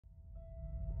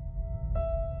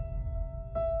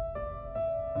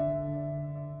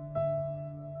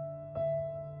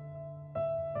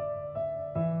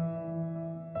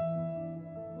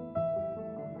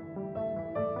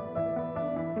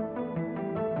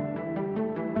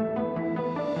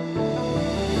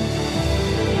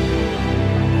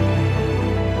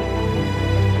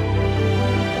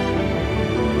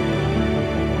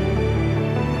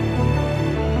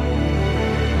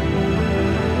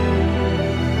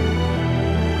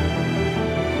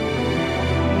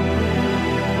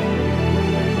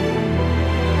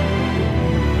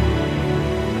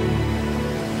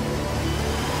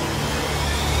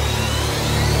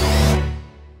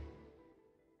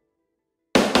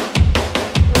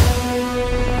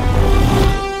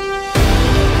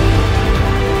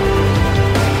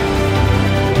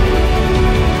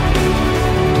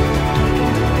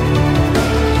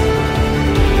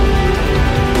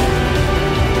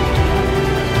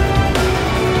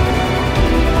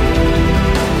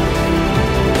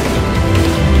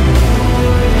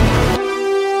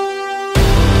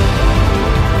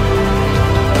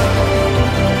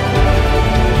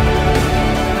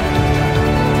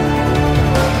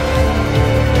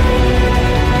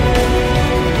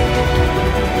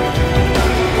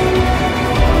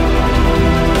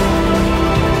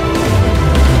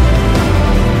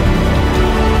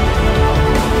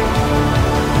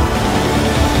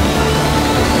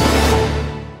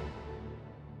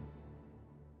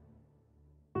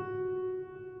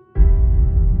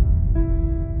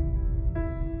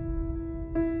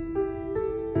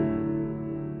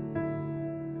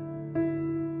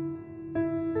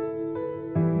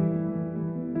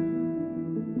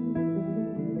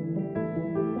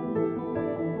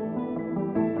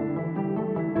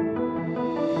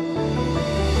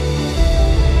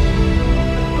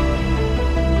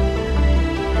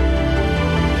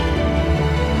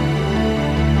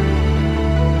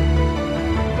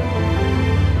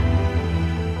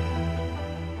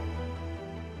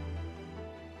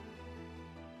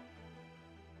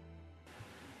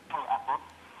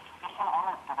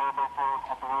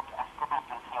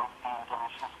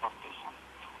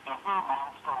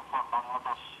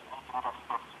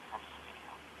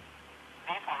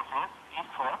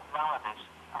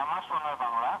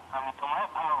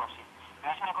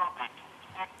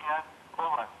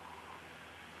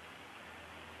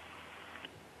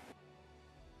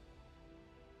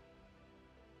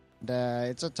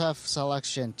It's a tough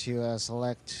selection to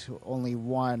select only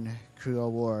one crew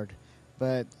award,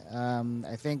 but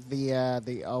I think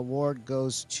the award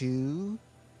goes to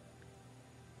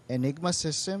Enigma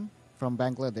system from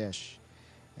Bangladesh.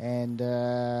 And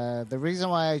the reason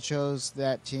why I chose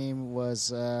that team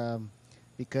was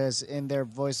because in their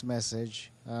voice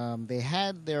message, they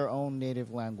had their own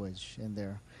native language in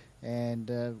there. And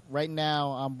right now,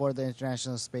 on board the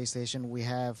International Space Station, we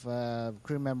have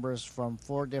crew members from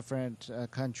 4 different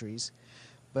countries.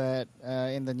 But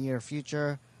in the near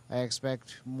future, I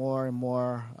expect more and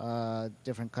more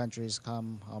different countries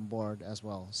come on board as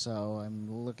well. So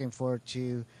I'm looking forward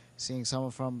to seeing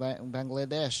someone from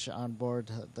Bangladesh on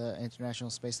board the International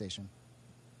Space Station.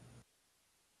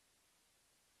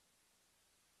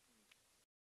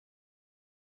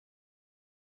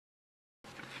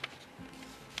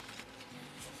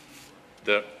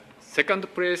 The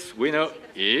second place winner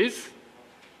is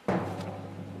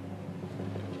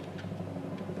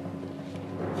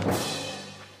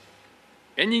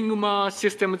Enigma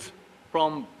Systems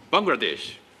from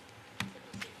Bangladesh.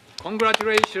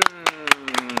 Congratulations.